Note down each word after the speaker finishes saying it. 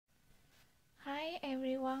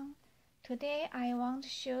Today I want to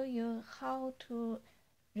show you how to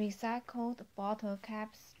recycle the bottle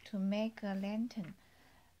caps to make a lantern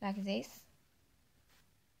like this.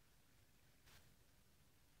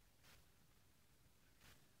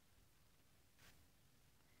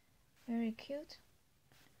 Very cute.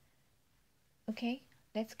 Okay,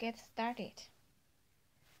 let's get started.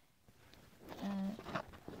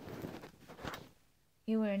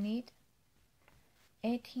 You will need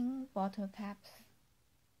 18 bottle caps,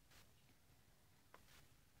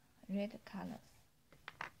 red colors,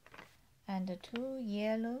 and 2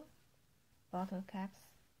 yellow bottle caps,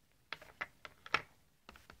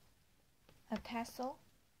 a tassel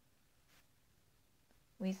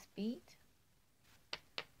with bead,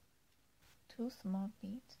 2 small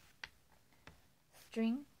beads,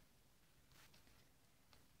 string,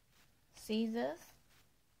 scissors,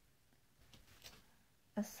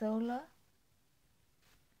 a solar,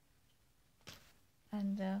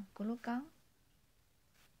 and a glue gun.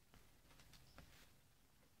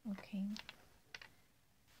 Okay,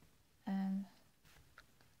 and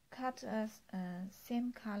cut a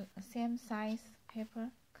same size paper.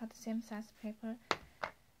 Cut same size paper,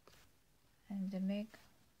 and make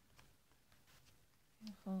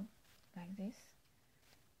a hole like this.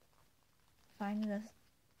 Find the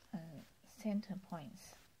center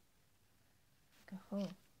points. Make a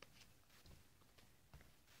hole.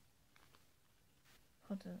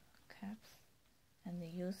 Put the caps and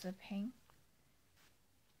use the pen.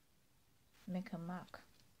 Make a mark.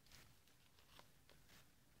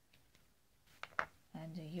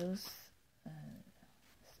 And use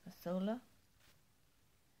a solar.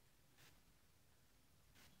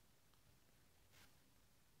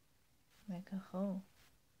 Make a hole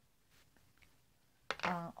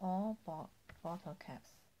on all bottle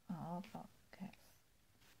caps.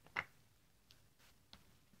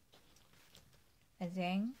 And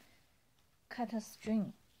then cut a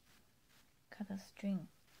string.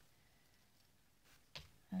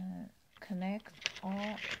 Connect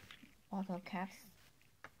all bottle caps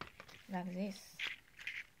like this.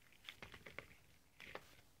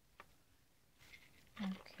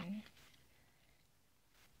 Okay.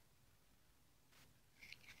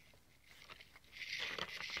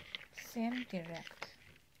 Same direct.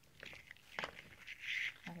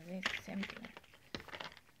 Like this, same direct.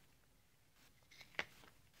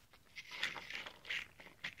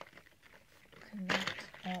 Connect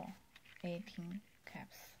all 18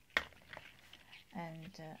 caps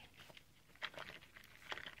and tie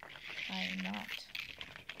a knot.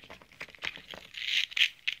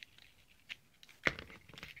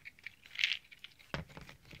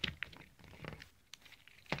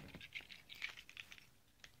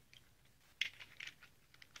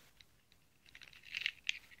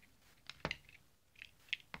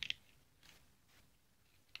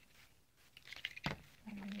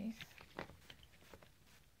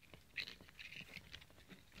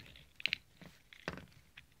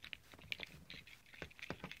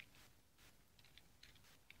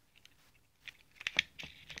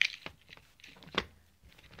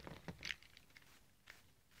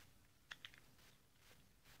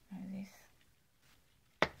 Like this.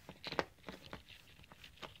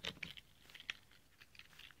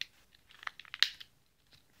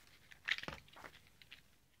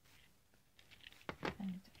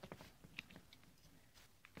 And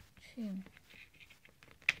trim.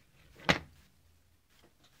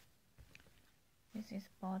 This is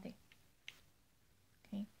body.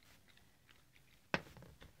 Okay.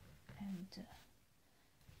 And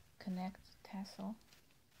connect tassel.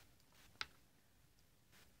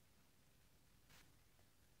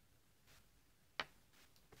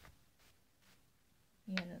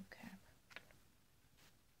 Yellow cap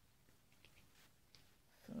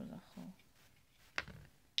through the hole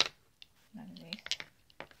like this,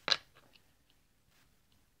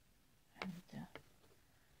 and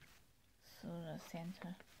through the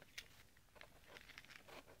center.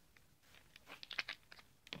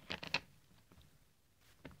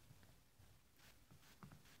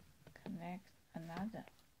 Connect another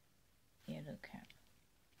yellow cap.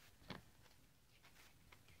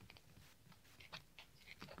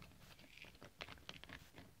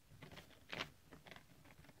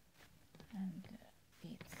 And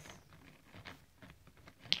beads.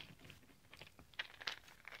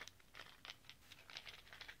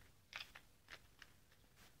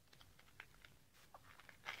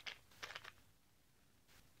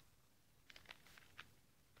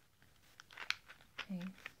 Okay.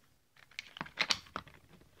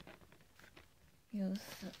 Use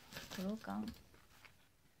glue gun.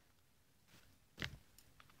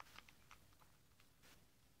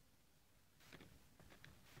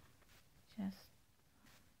 just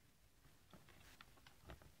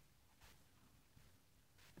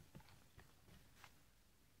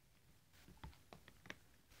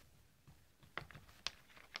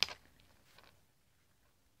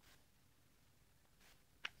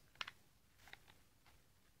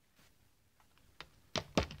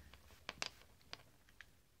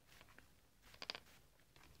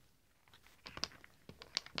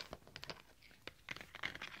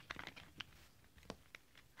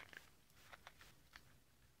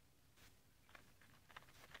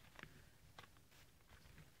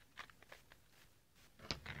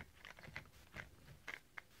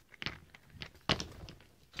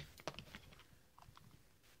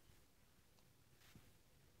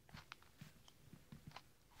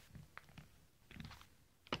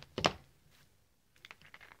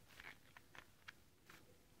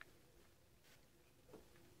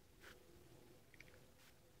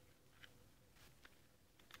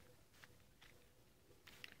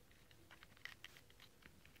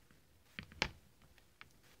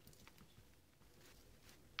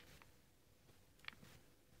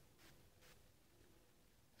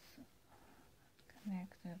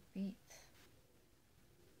connect the beads.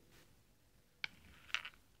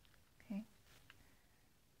 Okay.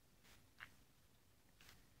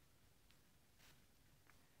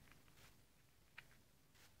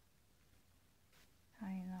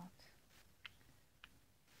 Tie knot.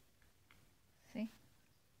 See?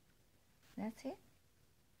 That's it.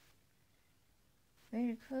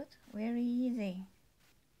 Very good, very easy.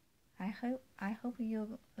 I hope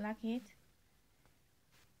you like it.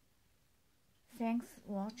 Thanks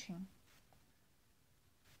for watching.